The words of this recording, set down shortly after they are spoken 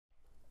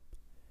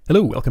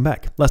Hello, welcome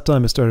back. Last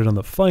time I started on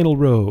the final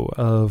row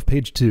of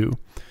page 2,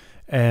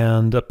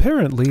 and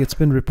apparently it's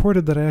been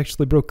reported that I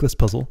actually broke this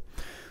puzzle.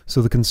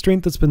 So the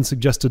constraint that's been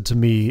suggested to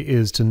me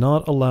is to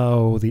not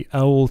allow the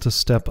owl to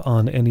step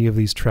on any of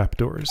these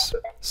trapdoors.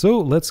 So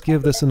let's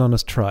give this an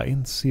honest try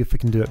and see if we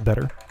can do it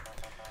better.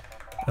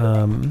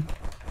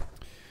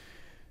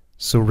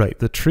 So right,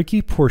 the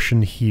tricky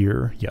portion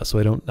here, yeah,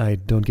 so I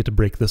don't get to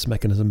break this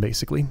mechanism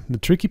basically. The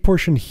tricky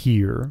portion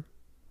here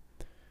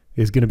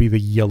is going to be the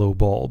yellow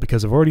ball,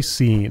 because I've already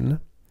seen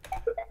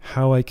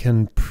how I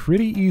can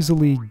pretty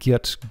easily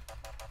get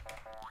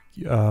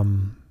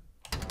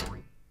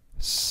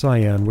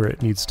cyan where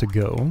it needs to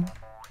go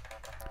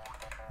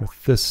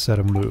with this set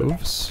of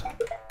moves.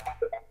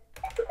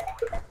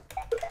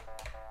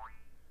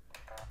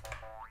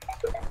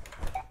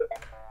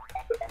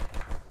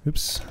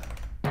 Oops.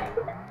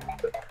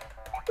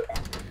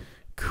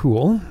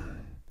 Cool.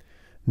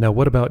 Now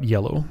what about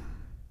yellow?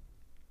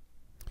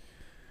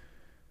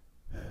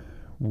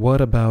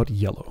 What about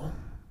yellow?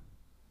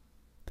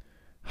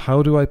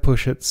 How do I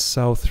push it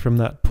south from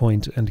that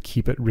point and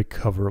keep it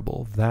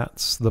recoverable?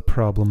 That's the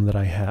problem that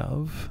I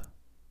have.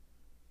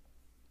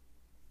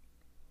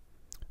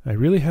 I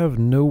really have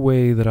no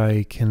way that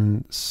I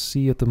can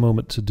see at the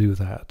moment to do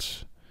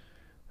that.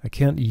 I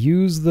can't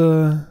use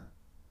the...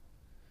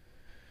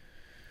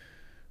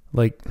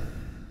 like,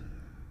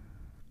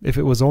 if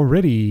it was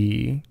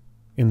already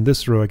in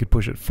this row, I could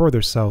push it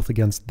further south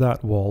against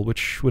that wall,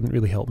 which wouldn't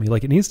really help me.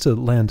 Like, it needs to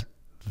land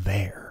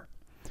there.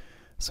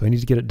 So I need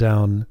to get it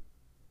down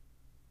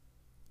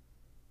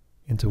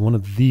into one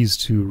of these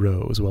two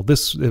rows. Well,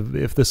 this,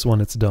 if this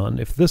one, it's done.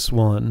 If this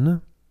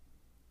one...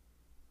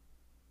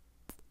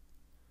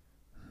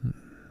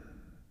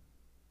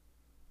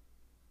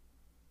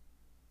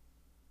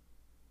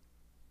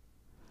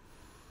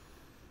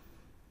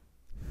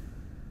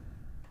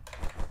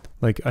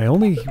 like, I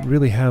only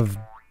really have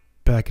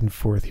back and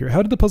forth here.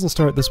 How did the puzzle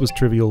start? This was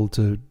trivial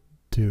to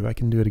do. I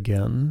can do it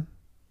again.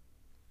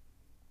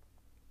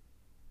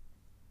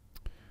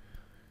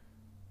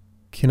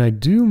 Can I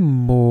do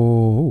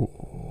more?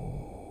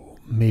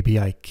 Maybe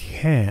I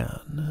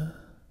can.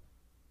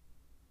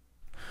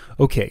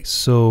 Okay,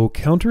 so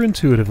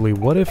counterintuitively,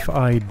 what if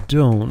I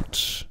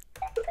don't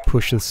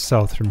push this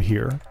south from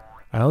here?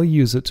 I'll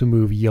use it to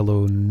move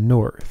yellow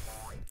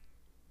north.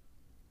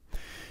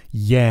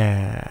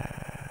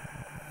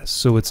 Yeah,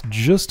 so it's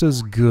just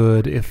as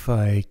good if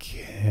I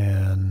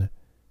can...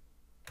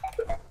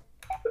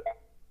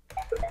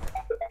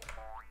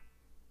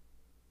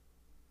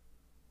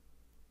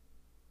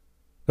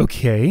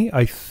 Okay,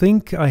 I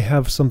think I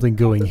have something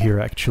going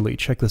here, actually.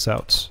 Check this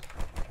out.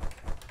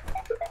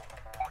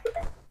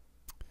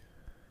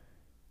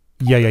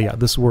 Yeah,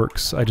 this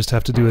works. I just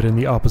have to do it in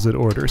the opposite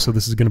order. So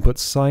this is going to put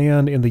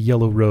cyan in the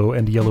yellow row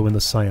and yellow in the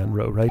cyan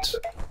row, right?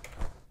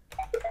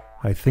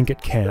 I think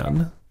it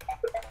can.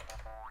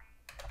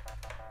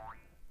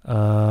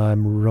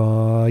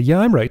 Yeah,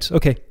 I'm right.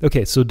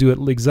 Okay, so do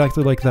it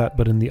exactly like that,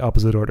 but in the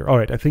opposite order.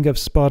 Alright, I think I've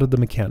spotted the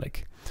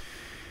mechanic.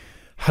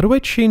 How do I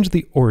change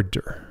the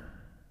order?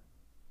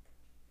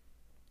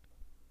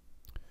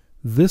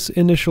 This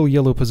initial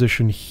yellow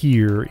position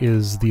here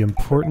is the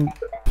important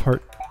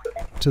part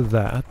to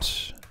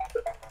that.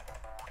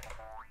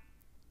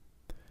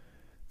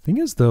 Thing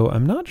is, though,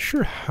 I'm not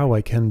sure how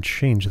I can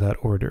change that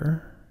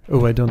order.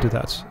 Oh, I don't do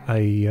that.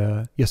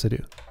 Yes, I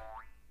do.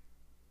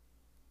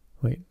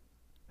 Wait,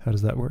 how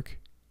does that work?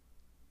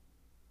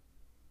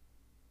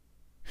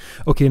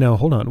 Okay, now,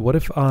 hold on. What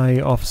if I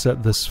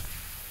offset this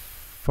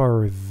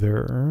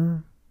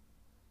farther?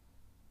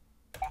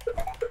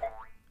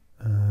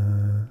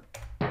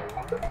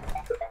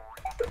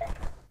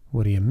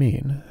 What do you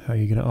mean? How are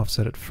you going to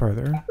offset it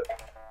further?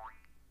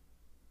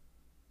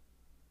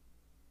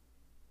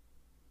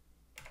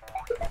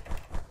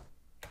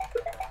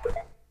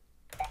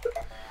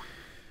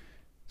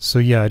 So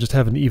yeah, I just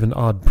have an even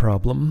odd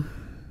problem.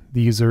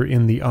 These are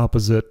in the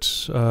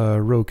opposite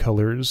row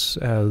colors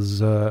as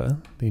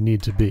they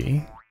need to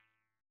be.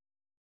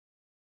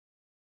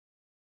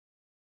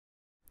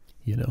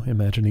 You know,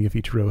 imagining if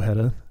each row had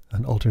an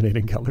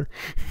alternating color.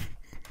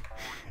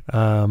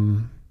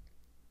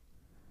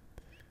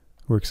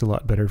 Works a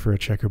lot better for a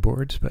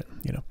checkerboard, but,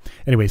 you know.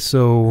 Anyway,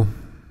 so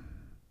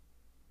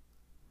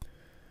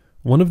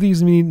one of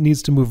these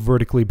needs to move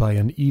vertically by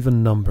an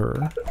even number.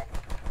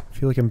 I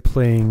feel like I'm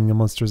playing a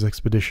Monsters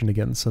Expedition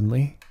again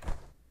suddenly.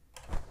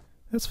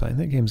 That's fine,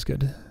 that game's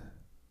good.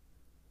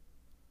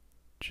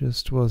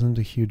 Just wasn't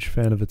a huge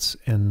fan of its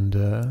end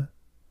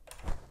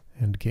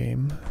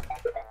game.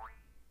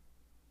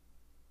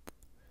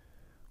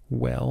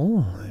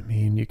 Well, I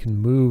mean, you can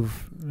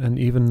move an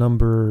even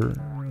number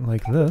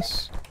like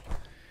this.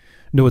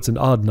 No, it's an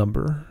odd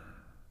number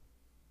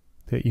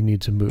that you need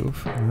to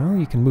move. Well,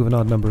 you can move an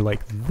odd number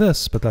like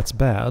this, but that's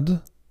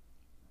bad.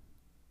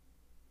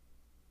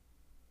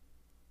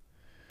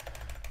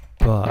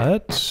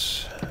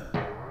 But...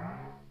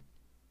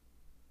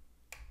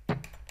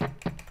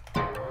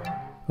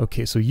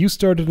 Okay, so you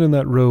started in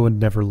that row and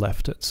never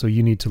left it. So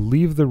you need to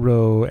leave the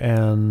row,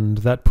 and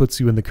that puts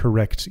you in the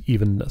correct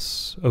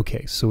evenness.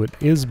 Okay, so it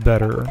is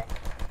better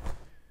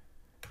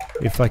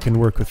if I can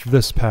work with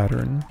this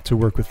pattern to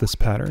work with this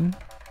pattern.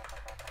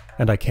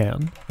 And I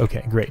can.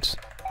 Okay, great.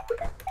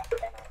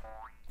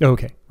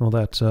 Okay, well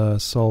that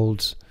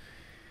solved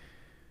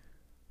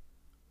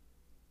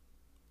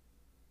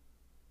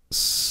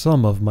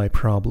some of my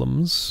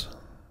problems.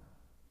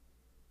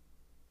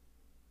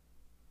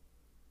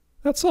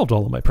 That solved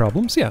all of my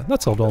problems. Yeah,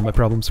 that solved all of my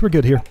problems. We're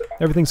good here.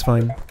 Everything's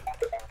fine.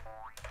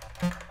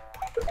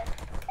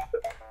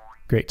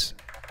 Great.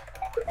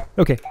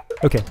 Okay,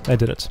 okay, I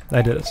did it.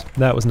 I did it.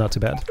 That was not too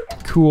bad.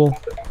 Cool.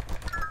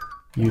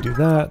 You do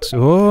that.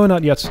 Oh,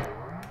 not yet.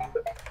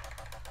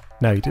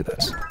 Now you do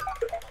that.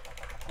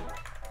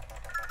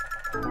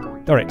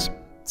 Alright,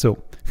 so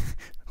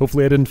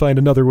hopefully I didn't find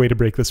another way to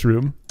break this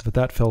room, but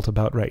that felt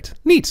about right.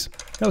 Neat!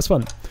 That was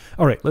fun.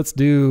 Alright, let's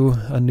do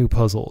a new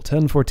puzzle.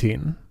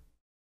 1014.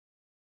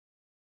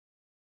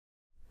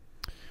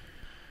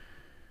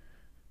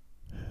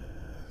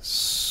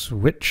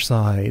 Switch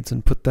sides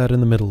and put that in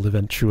the middle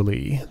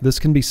eventually. This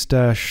can be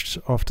stashed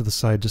off to the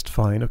side just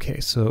fine. Okay,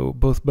 so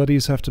both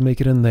buddies have to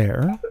make it in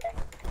there.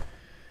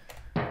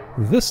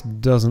 This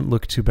doesn't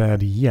look too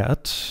bad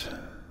yet.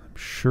 I'm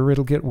sure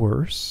it'll get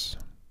worse.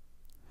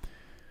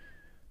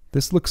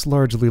 This looks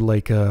largely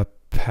like a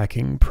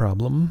packing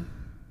problem.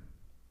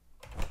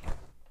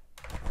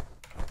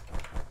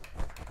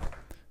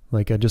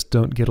 Like I just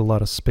don't get a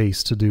lot of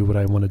space to do what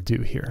I want to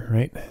do here,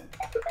 right?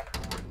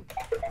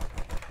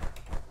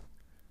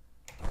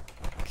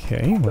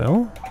 Okay,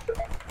 well.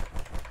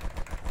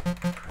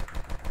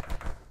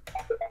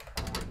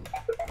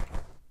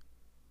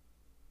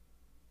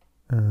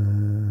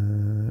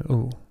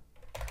 Oh.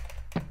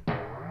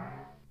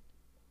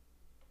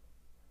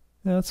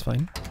 Yeah, that's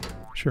fine.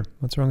 Sure,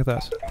 what's wrong with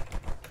that?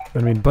 I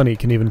mean, Bunny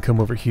can even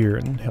come over here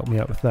and help me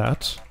out with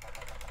that.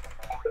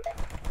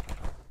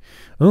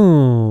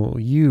 Oh,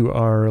 you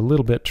are a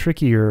little bit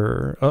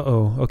trickier.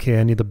 Uh-oh,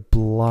 okay, I need the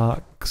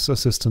block's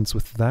assistance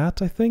with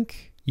that, I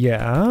think?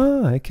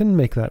 Yeah, I can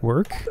make that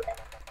work.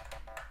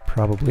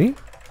 Probably.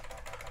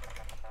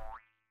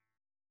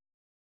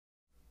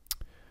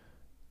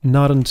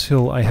 Not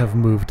until I have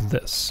moved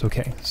this.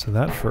 Okay, so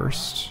that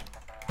first.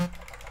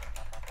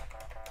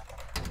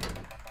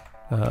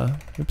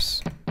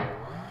 Oops.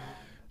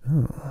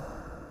 Oh.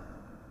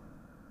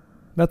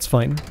 That's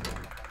fine.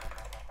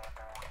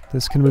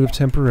 This can move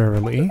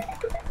temporarily.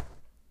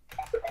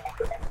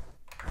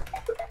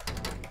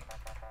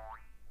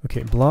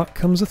 Okay, block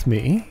comes with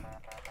me.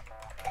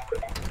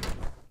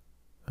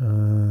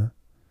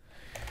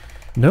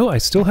 No, I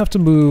still have to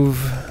move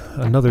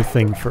another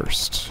thing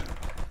first.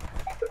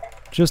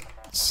 Just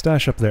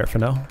stash up there for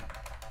now.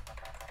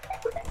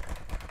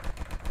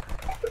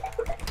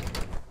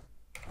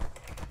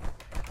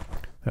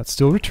 That's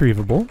still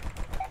retrievable.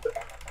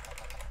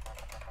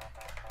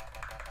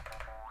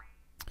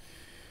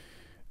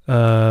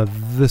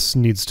 This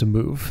needs to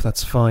move.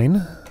 That's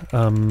fine.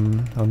 I'll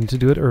need to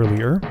do it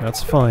earlier.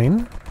 That's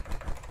fine.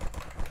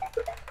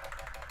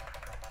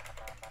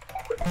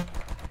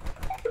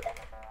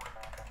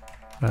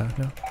 No.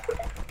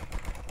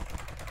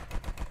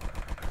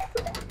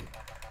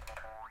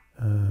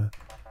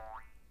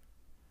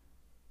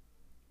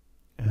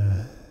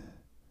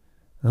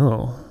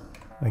 Oh,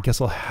 I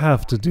guess I'll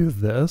have to do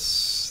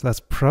this. That's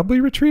probably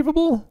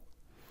retrievable?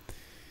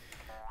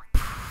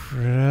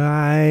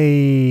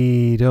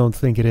 I don't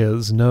think it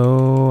is.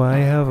 No, I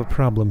have a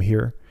problem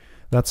here.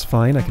 That's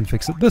fine, I can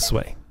fix it this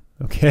way.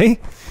 Okay?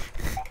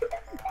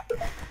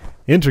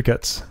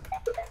 Intricate.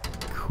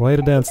 Quite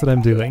a dance that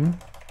I'm doing.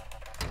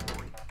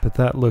 But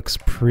that looks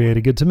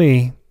pretty good to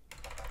me.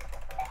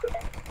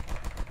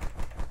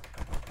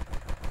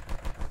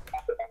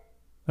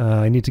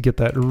 I need to get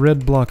that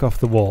red block off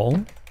the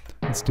wall.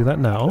 Let's do that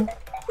now.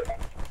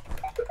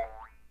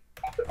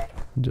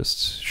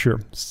 Just, sure,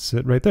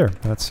 sit right there.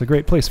 That's a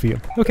great place for you.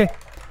 Okay,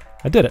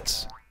 I did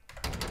it.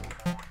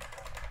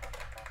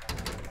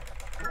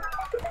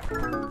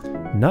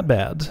 Not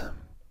bad.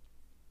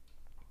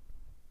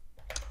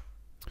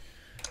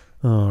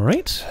 All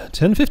right,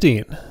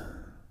 10:15.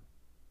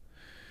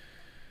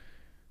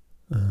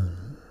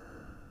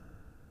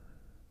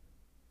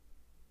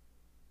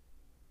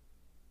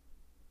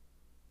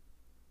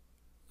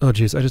 Oh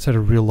geez, I just had a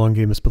real long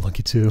game of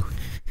Spelunky 2.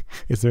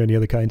 Is there any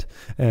other kind?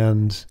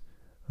 And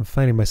I'm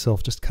finding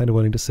myself just kind of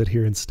wanting to sit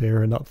here and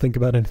stare and not think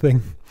about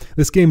anything.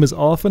 This game is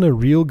often a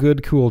real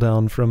good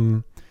cooldown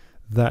from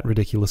that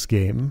ridiculous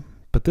game,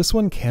 but this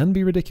one can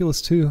be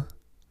ridiculous too.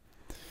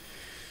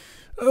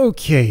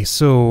 Okay,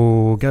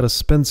 so gotta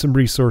spend some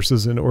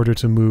resources in order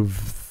to move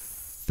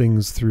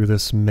things through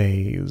this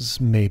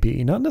maze,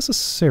 maybe. Not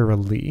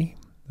necessarily.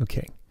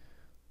 Okay.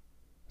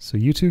 So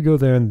you two go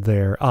there and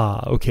there.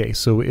 Ah, okay,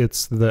 so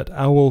it's that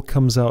Owl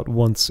comes out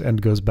once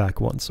and goes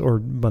back once, or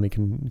Bunny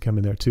can come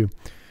in there too.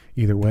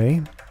 Either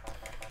way.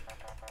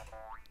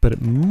 But it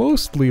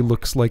mostly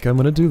looks like I'm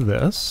gonna do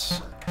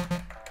this.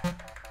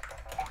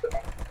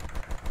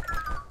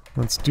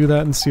 Let's do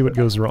that and see what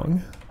goes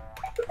wrong.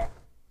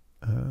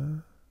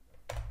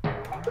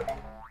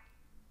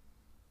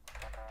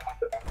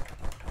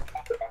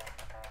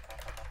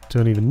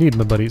 Don't even need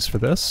my buddies for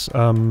this.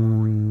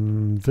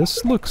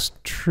 This looks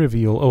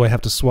trivial. Oh, I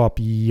have to swap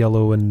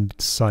yellow and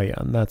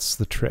cyan. That's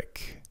the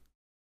trick.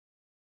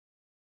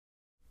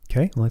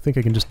 Okay, well I think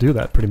I can just do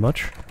that pretty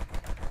much.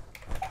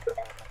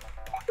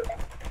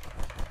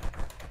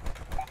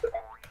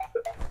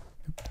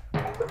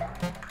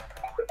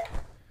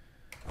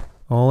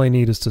 All I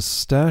need is to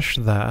stash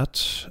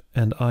that,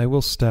 and I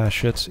will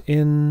stash it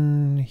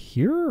in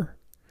here?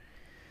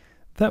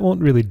 That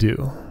won't really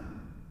do.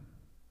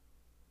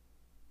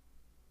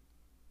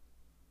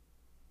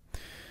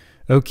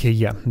 Okay,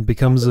 yeah, it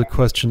becomes a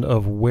question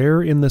of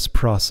where in this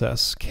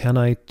process can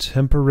I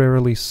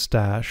temporarily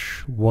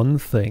stash one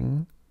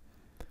thing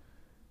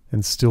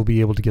and still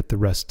be able to get the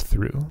rest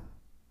through.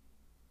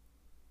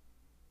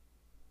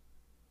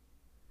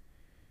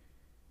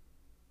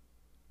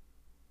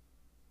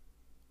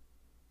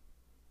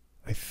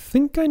 I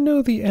think I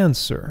know the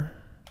answer.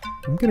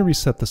 I'm going to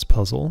reset this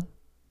puzzle.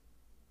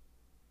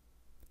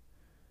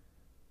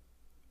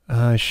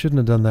 I shouldn't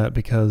have done that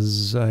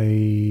because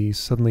I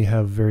suddenly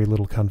have very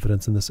little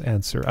confidence in this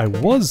answer. I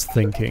was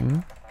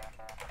thinking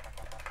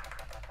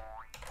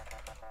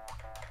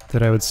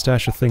that I would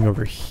stash a thing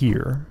over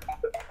here,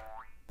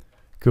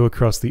 go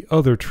across the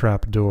other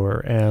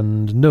trapdoor,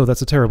 and no,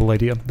 that's a terrible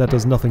idea. That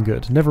does nothing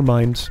good. Never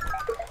mind.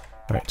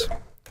 Alright.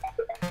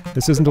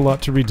 This isn't a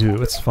lot to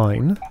redo. It's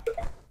fine.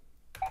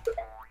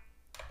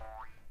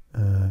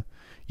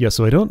 Yeah,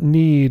 so I don't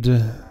need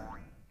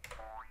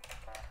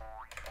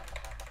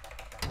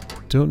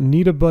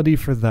a buddy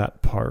for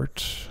that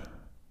part.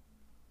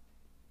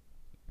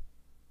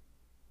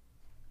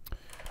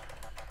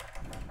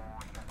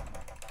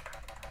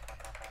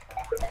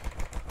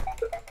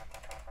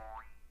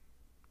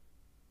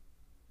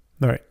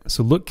 Alright,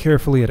 so look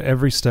carefully at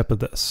every step of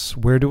this.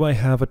 Where do I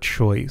have a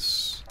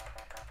choice?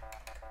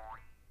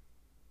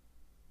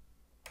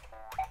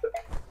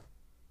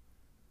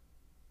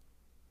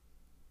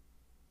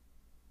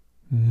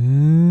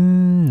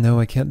 No,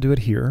 I can't do it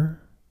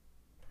here.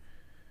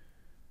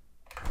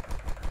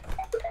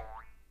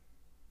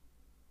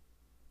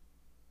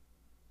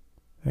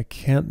 I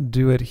can't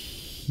do it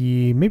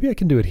here. Maybe I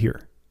can do it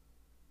here.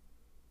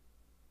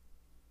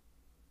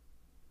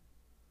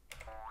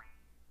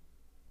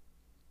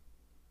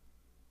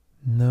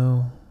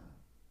 No.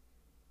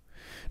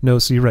 No,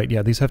 so you're right.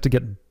 Yeah, these have to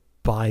get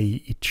by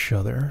each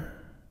other.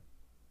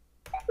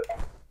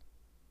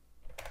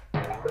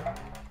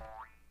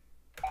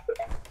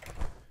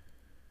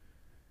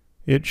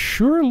 It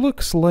sure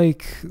looks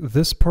like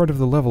this part of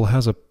the level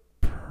has a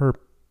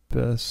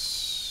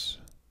purpose.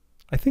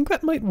 I think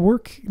that might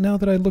work now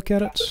that I look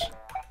at it.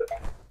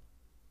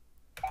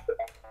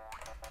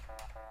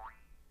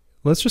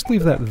 Let's just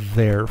leave that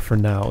there for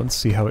now and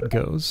see how it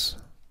goes.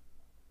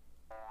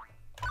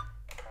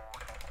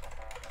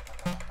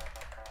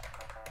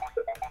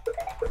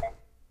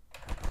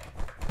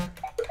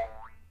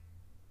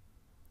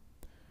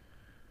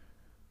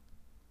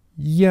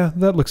 Yeah,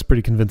 that looks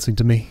pretty convincing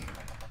to me.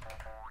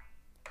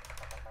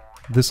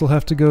 This will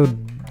have to go...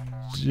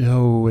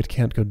 Oh, it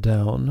can't go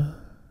down.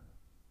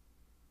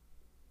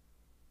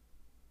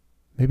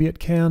 Maybe it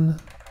can.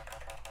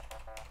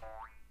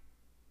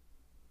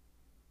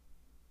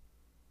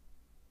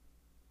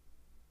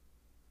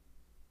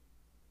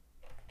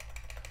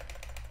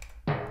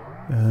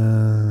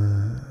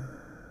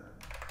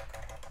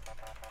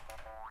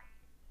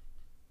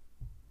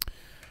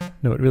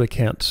 No, it really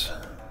can't.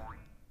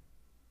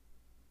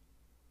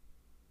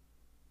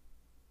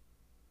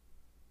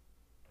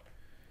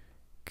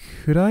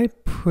 Could I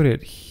put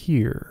it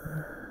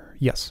here?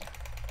 Yes.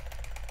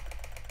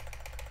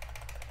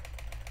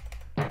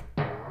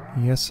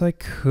 Yes, I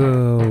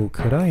could.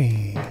 Could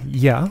I?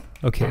 Yeah.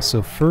 Okay,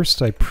 so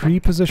first I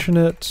pre-position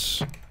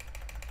it.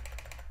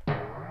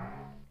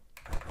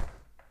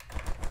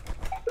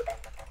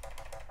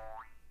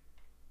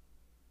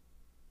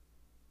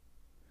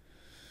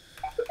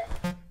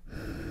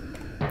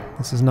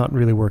 This is not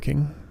really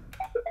working.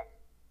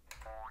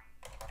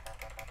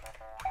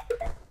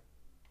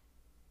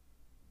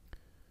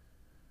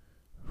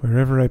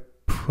 Wherever I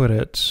put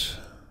it,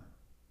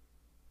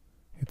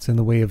 it's in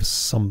the way of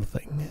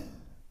something.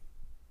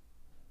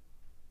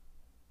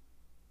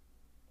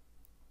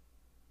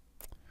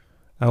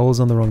 Owl's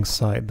on the wrong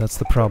side. That's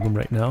the problem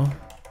right now.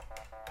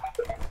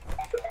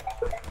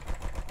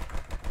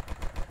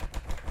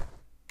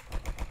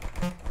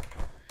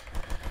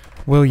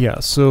 Well, yeah,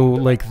 so,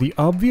 like, the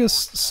obvious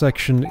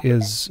section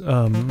is,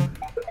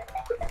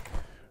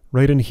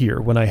 right in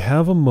here. When I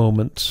have a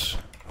moment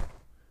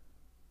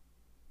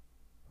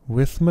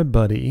with my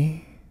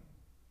buddy,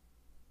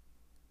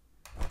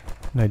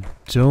 and I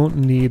don't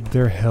need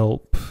their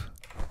help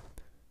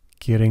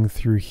getting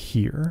through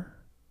here.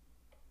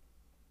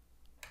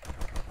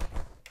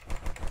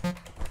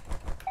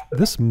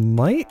 This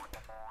might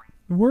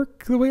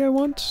work the way I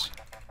want.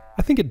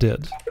 I think it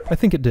did. I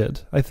think it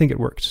did. I think it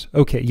worked.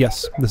 Okay,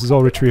 yes, this is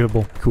all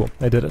retrievable. Cool,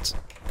 I did it.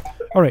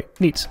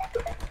 Alright, neat.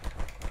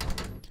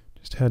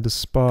 Just had to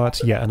spot...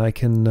 Yeah, and I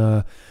can...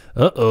 Uh-oh.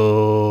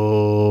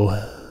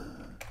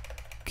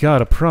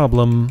 Got a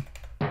problem.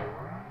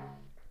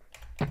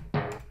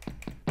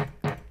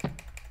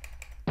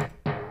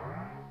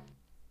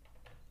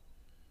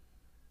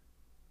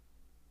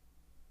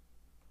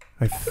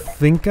 I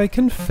think I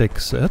can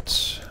fix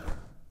it.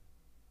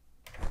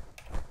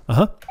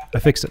 Uh-huh. I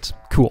fixed it.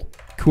 Cool.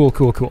 Cool,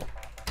 cool, cool.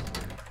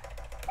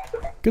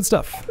 Good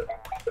stuff.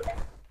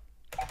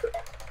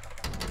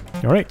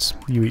 Alright,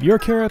 you eat your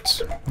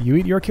carrot, you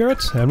eat your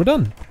carrot, and we're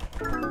done.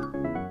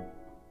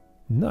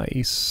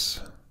 Nice.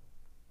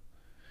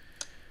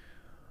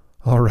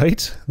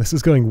 Alright, this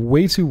is going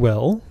way too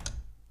well.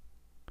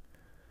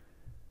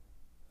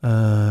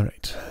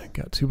 Alright,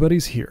 got two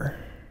buddies here.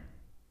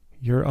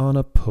 You're on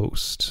a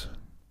post.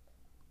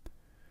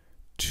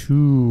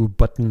 Two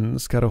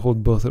buttons, gotta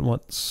hold both at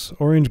once.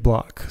 Orange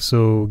block,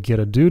 so get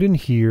a dude in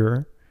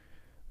here.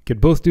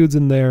 Get both dudes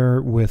in there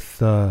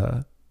with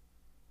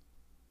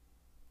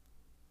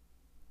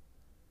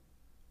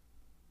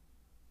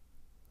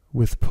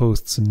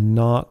posts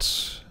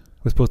not...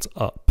 with posts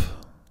up.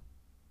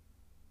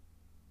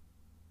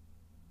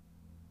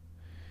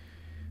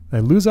 I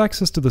lose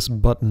access to this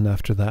button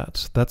after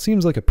that. That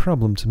seems like a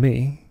problem to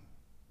me.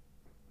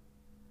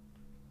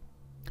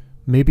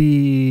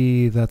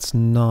 Maybe that's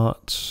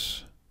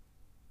not...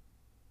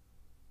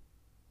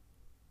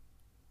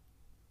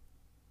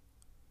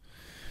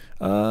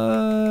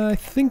 I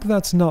think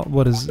that's not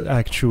what is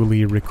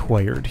actually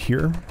required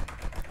here.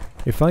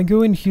 If I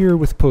go in here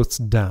with posts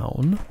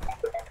down...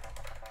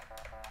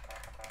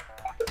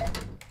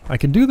 I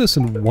can do this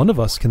and one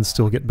of us can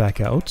still get back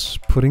out,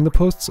 putting the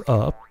posts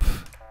up.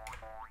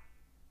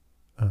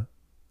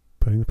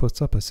 Putting the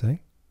posts up, I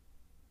say.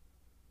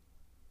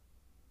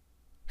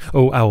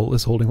 Oh, Owl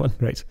is holding one,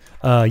 right.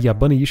 Yeah,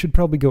 Bunny, you should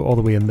probably go all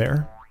the way in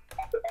there.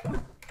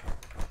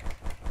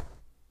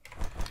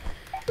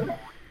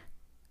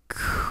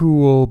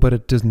 Cool, but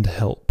it doesn't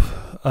help.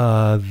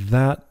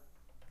 That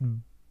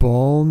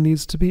ball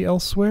needs to be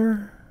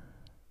elsewhere?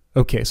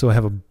 Okay, so I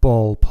have a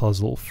ball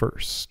puzzle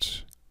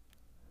first.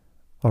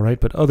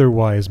 Alright, but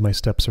otherwise my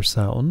steps are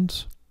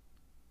sound.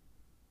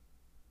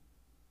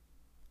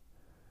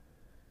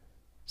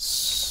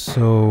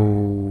 So,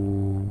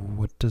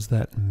 what does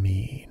that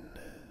mean?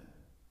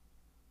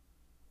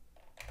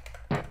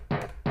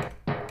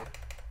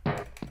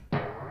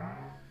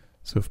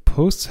 So if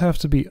posts have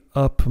to be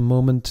up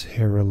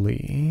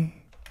momentarily...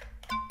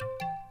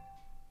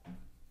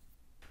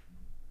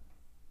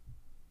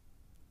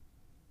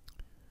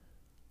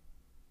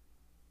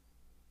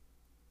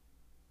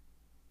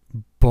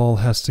 ball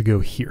has to go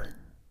here,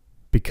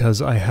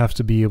 because I have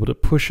to be able to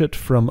push it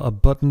from a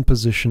button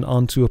position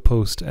onto a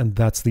post, and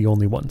that's the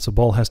only one. So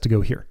ball has to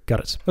go here.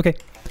 Got it. Okay.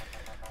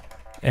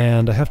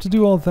 And I have to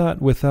do all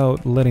that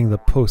without letting the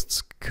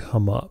posts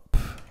come up.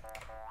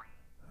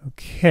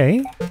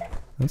 Okay.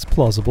 That's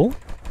plausible.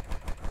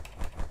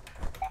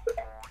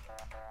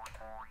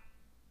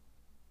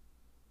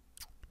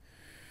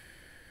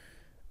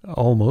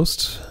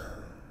 Almost.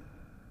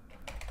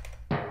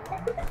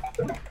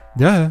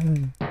 Yeah.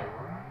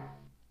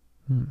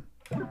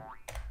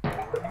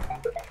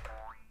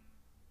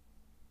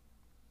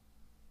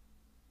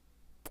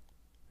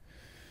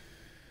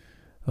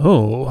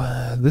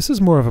 Oh, this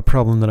is more of a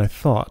problem than I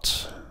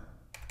thought.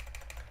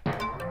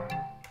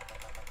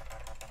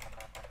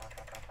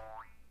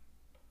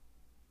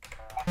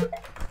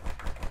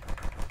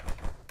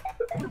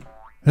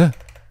 Yeah.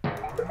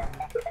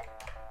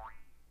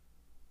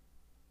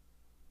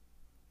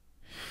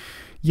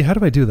 Yeah, how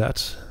do I do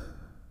that?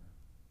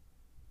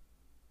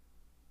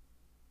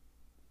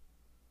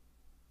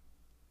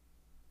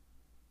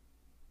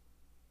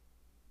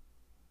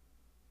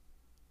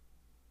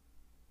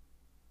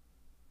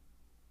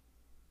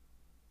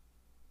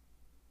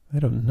 I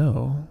don't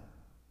know.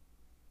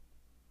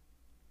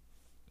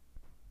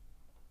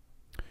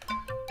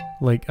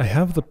 Like, I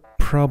have the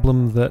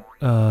problem that,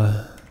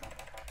 that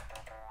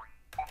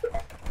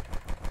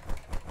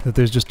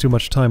there's just too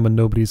much time when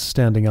nobody's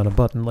standing on a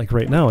button. Like,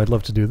 right now I'd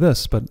love to do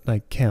this, but I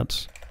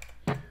can't.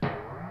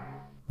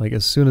 Like,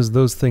 as soon as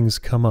those things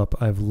come up,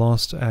 I've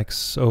lost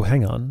access. Oh,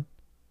 hang on.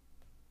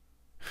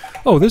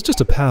 Oh, there's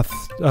just a path,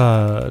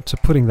 to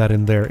putting that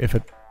in there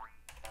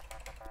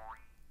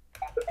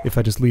if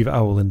I just leave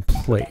Owl in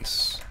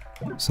place.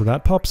 So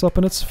that pops up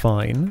and it's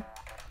fine.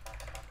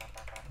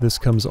 This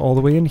comes all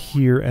the way in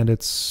here and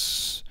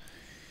it's...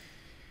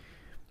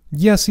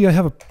 Yeah, see, I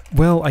have a...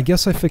 Well, I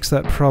guess I fixed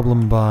that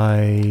problem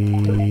by...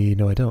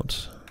 No, I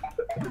don't.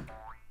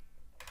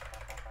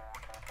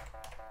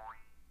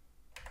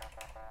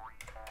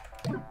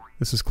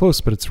 This is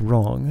close, but it's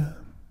wrong.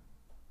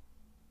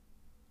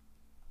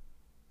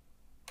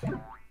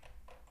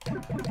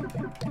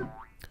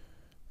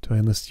 Do I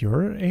enlist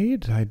your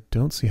aid? I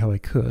don't see how I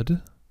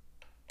could.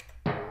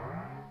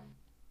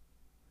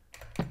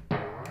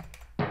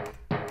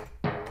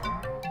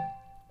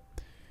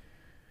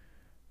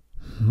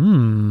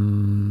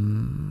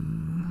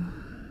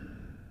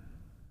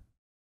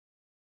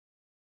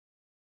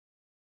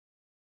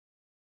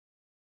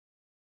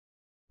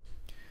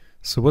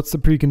 So what's the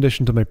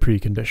precondition to my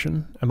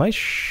precondition? Am I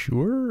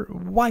sure?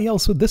 Why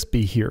else would this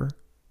be here?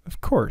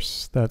 Of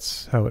course,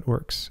 that's how it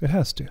works. It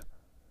has to.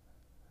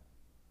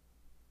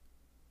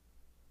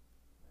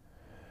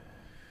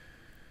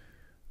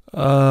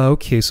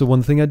 Okay, so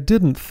one thing I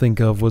didn't think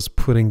of was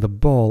putting the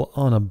ball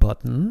on a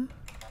button.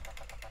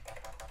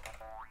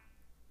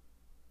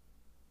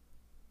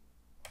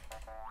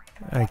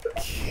 I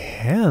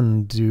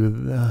can do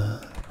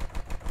that.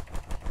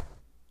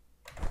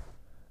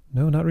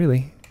 No, not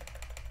really.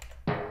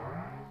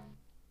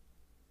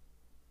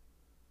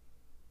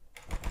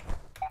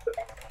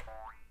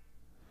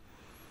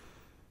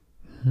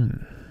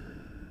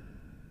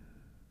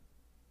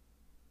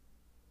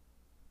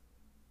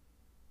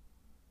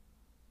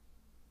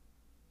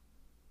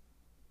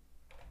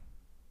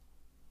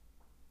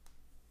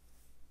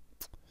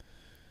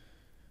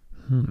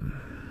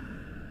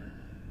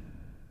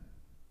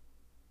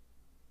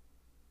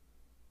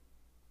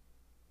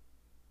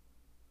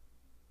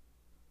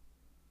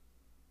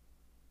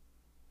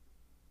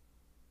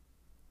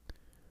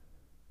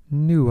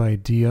 New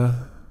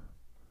idea.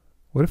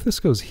 What if this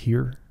goes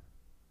here?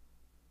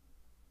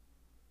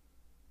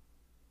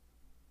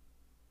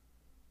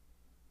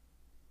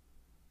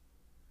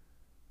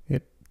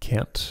 It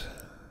can't.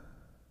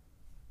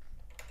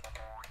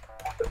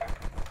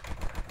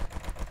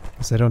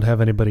 Because I don't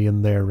have anybody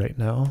in there right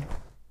now.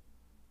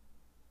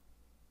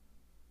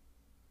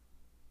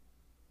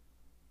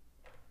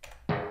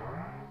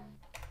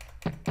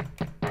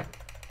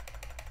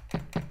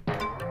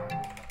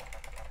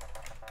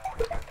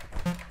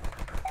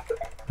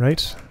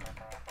 Right?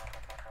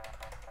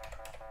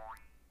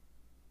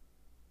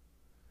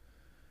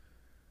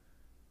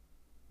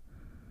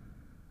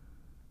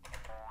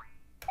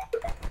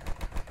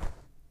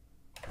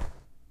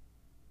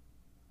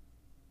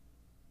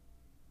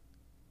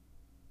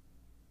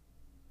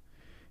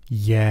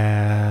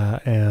 Yeah,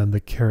 and the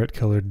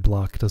carrot-colored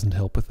block doesn't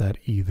help with that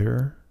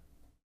either.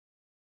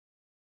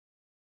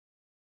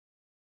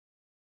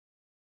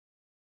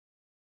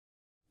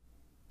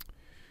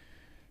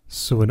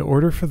 So in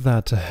order for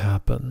that to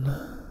happen,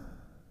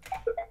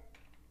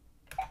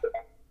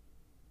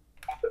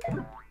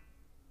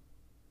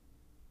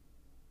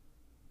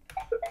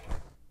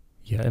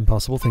 yeah,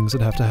 impossible things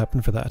that have to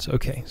happen for that.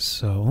 Okay,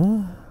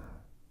 so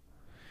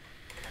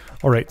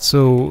alright,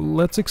 so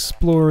let's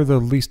explore the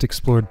least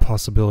explored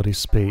possibility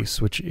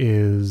space, which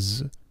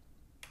is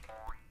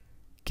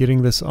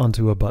getting this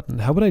onto a button.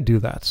 How would I do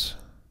that?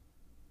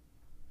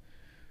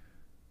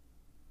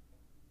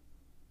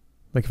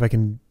 Like if I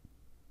can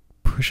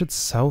push it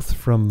south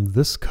from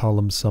this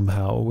column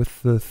somehow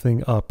with the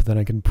thing up, then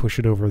I can push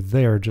it over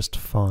there just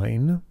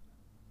fine.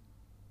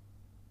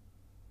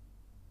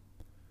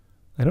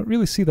 I don't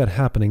really see that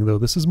happening though.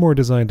 This is more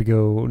designed to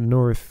go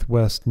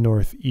northwest,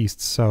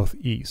 northeast,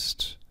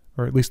 southeast.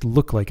 Or at least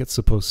look like it's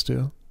supposed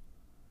to.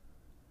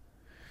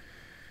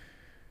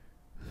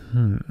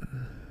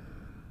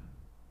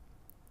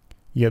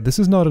 Yeah, this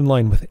is not in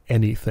line with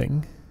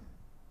anything.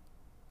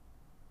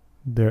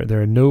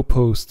 There are no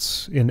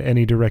posts in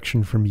any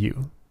direction from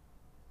you.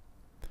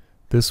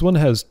 This one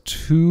has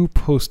 2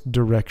 post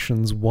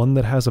directions, one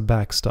that has a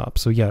backstop.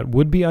 So yeah, it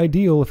would be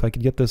ideal if I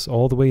could get this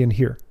all the way in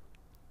here.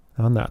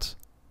 On that.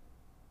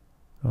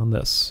 On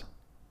this.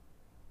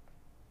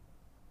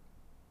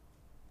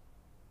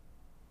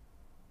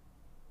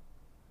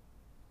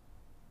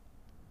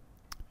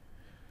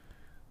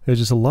 There's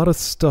just a lot of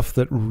stuff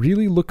that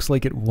really looks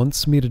like it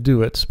wants me to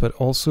do it, but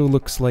also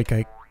looks like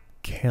I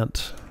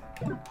can't.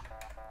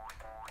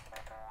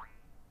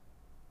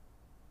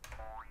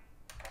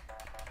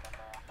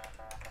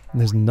 And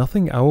there's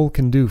nothing Owl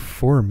can do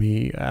for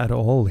me at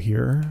all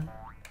here.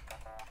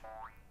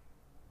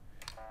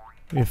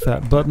 If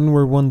that button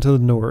were one to the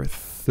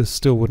north, this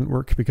still wouldn't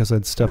work because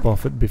I'd step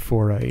off it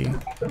before I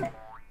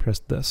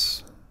pressed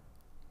this.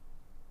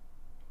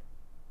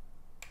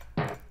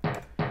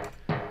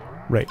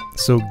 Right,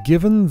 so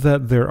given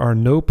that there are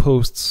no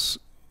posts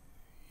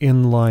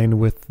in line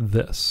with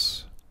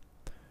this,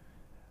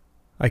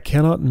 I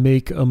cannot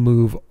make a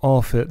move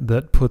off it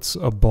that puts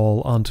a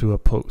ball onto a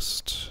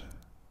post.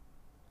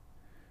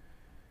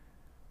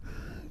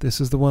 This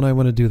is the one I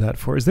want to do that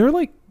for. Is there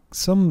like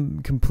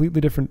some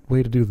completely different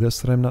way to do this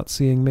that I'm not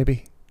seeing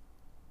maybe?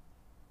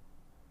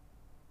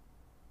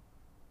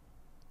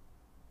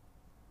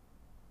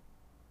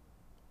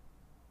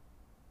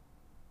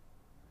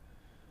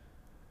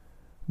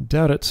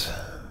 Doubt it.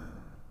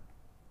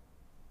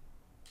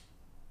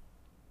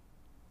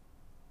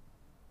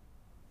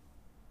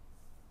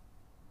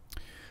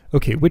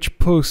 Okay, which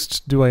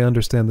post do I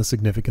understand the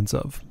significance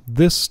of?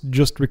 This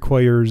just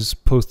requires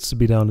posts to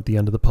be down at the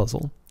end of the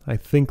puzzle. I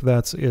think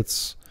that's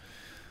its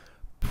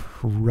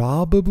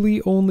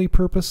probably only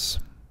purpose.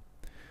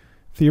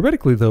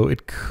 Theoretically, though,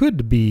 it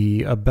could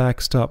be a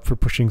backstop for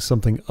pushing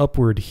something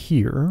upward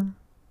here.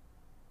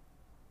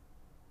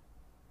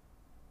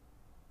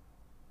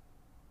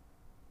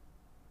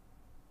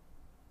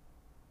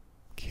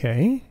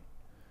 Okay.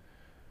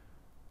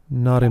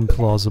 Not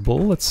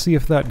implausible. Let's see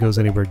if that goes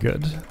anywhere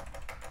good.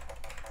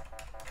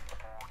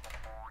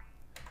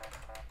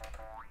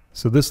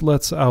 So this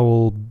lets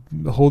Owl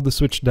hold the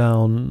switch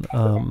down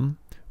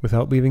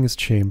without leaving his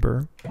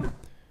chamber.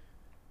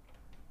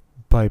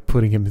 By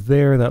putting him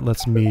there, that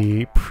lets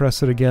me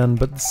press it again.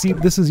 But see,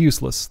 this is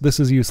useless.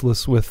 This is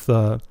useless with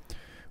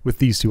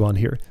these two on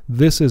here.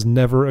 This is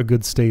never a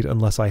good state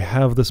unless I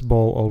have this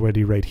ball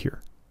already right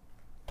here.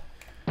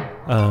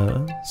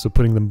 So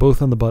putting them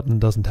both on the button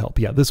doesn't help.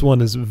 Yeah, this one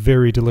is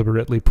very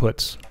deliberately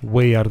put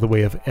way out of the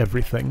way of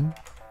everything.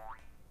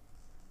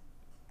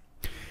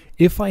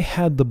 If I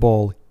had the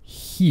ball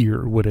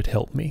here, would it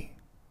help me?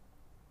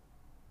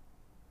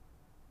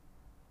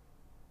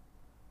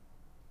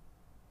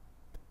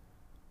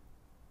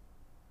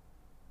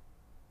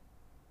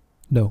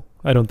 No,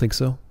 I don't think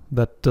so.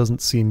 That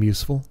doesn't seem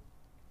useful.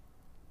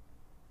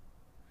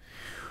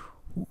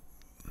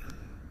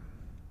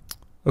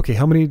 Okay,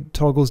 how many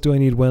toggles do I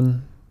need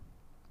when?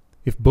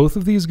 If both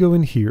of these go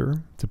in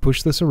here to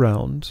push this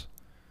around,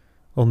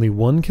 only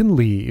one can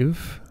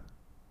leave.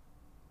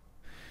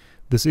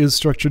 This is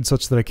structured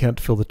such that I can't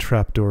fill the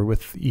trapdoor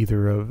with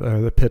either of,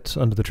 the pit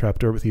under the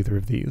trapdoor with either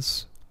of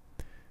these,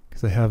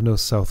 because I have no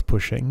south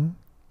pushing.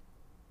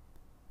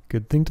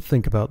 Good thing to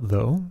think about,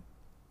 though.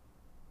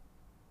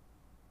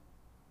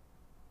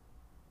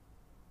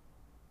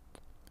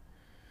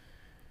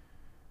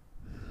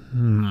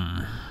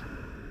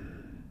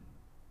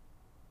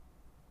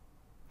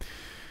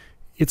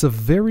 It's a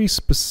very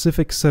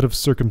specific set of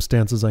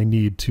circumstances I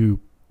need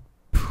to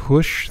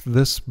push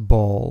this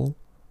ball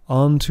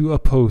onto a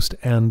post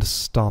and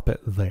stop it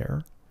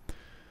there.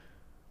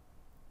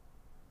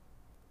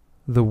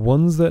 The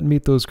ones that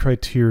meet those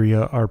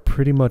criteria are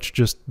pretty much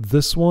just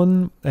this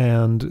one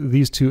and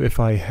these two if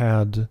I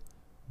had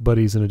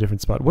buddies in a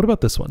different spot. What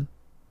about this one?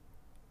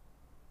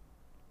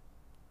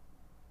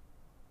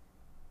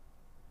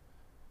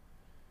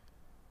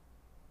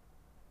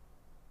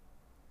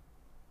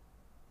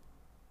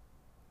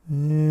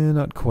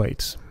 Not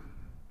quite.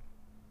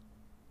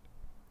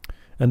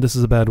 And this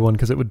is a bad one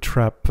because it would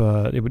trap,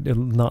 it'll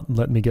not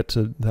let me get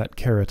to that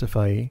carrot if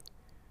I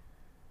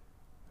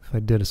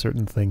did a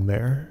certain thing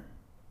there.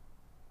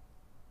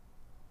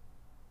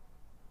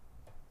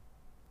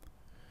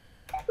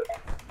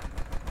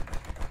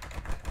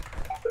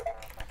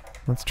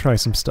 Let's try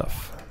some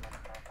stuff.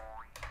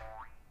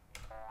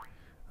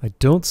 I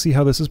don't see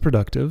how this is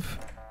productive.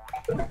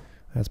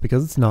 That's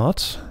because it's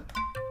not.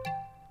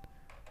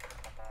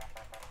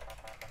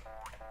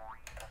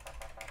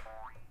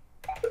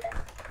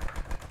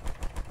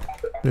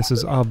 This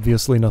is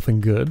obviously nothing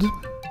good.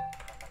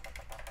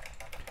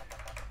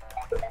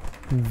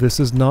 This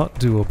is not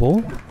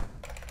doable.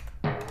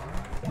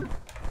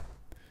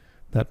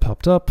 That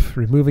popped up,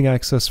 removing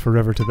access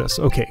forever to this.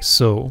 Okay,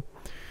 so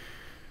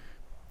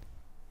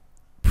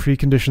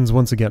preconditions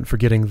once again for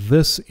getting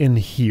this in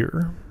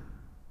here.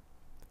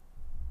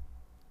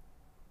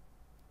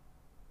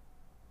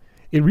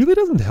 It really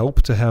doesn't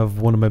help to have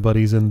one of my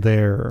buddies in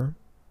there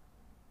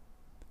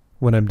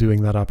when I'm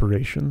doing that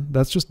operation.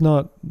 That's just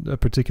not a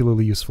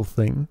particularly useful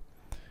thing.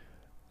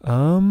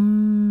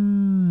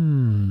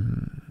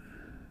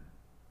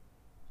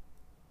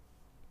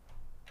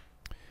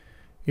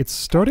 It's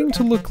starting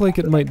to look like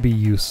it might be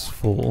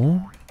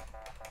useful.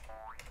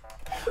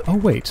 Oh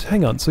wait,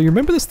 hang on. So you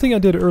remember this thing I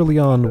did early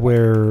on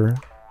where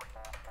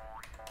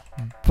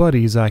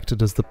buddies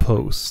acted as the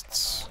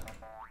posts?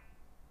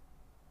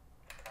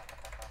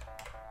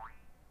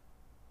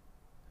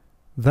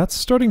 That's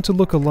starting to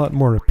look a lot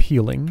more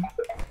appealing.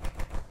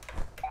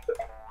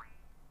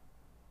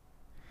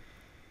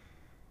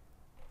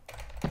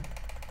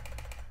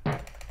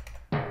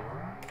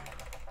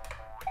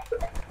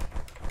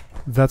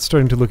 That's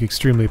starting to look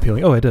extremely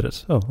appealing. Oh, I did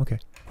it. Oh, okay.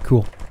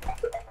 Cool.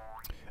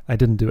 I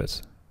didn't do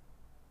it.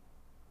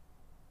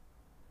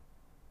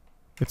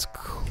 It's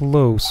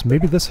close.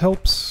 Maybe this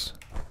helps?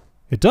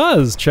 It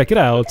does! Check it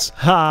out!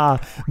 Ha!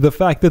 The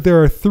fact that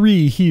there are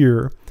 3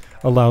 here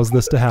allows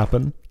this to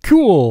happen.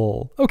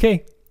 Cool!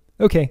 Okay.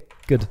 Okay,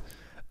 good.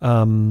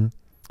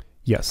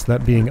 Yes,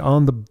 that being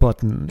on the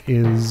button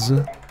is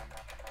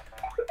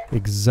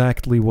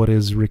exactly what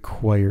is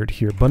required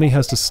here. Bunny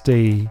has to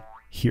stay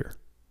here.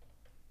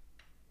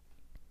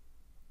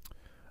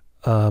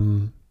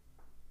 How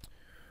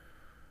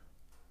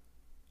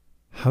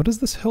does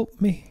this help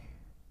me?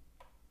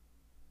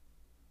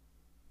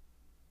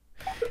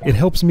 It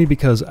helps me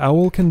because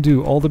Owl can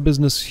do all the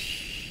business...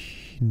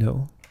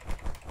 No.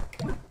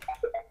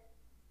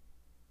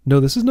 No,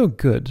 this is no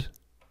good.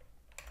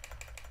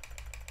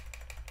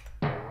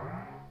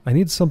 I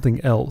need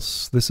something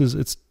else.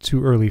 It's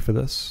too early for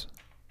this.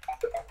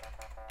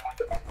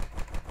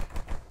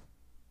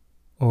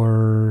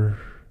 Or...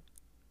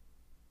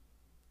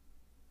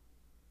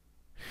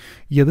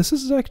 Yeah, this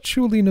is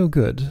actually no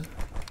good.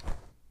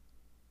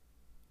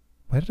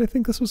 Why did I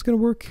think this was going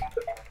to work?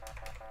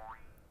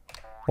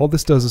 All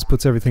this does is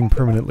puts everything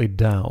permanently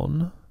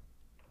down,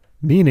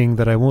 meaning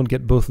that I won't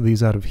get both of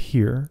these out of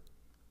here.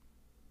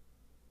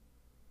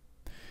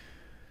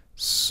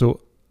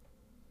 So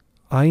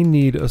I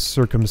need a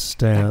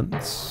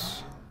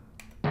circumstance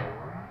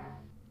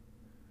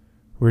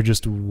where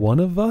just one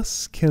of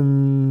us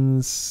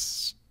can...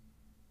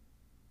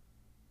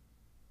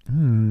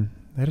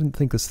 I didn't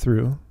think this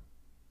through.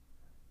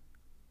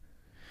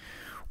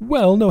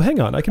 Well, no,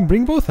 hang on. I can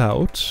bring both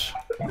out.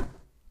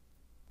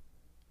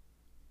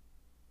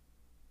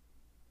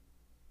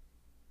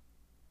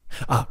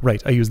 Ah,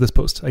 right. I use this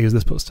post. I use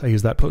this post. I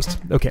use that post.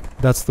 Okay,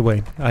 that's the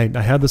way. I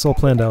had this all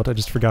planned out. I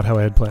just forgot how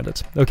I had planned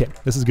it. Okay,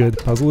 this is good.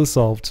 Puzzle is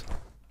solved.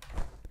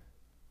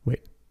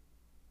 Wait.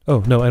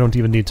 Oh, no, I don't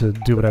even need to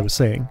do what I was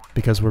saying,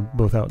 because we're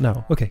both out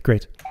now. Okay,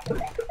 great.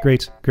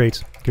 Great,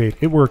 great, great.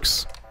 It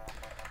works.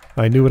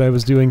 I knew what I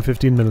was doing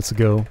 15 minutes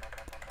ago.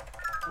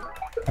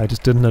 I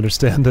just didn't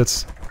understand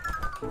it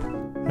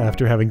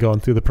after having gone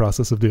through the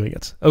process of doing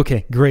it.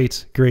 Okay,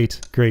 great, great,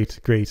 great,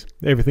 great.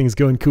 Everything's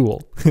going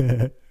cool.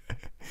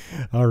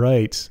 All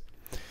right.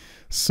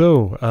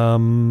 So,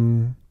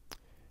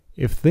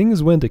 if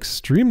things went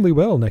extremely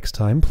well next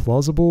time,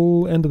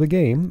 plausible end of the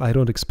game. I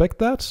don't expect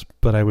that,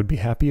 but I would be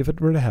happy if it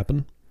were to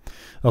happen.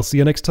 I'll see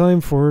you next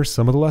time for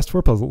some of the last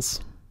 4 puzzles.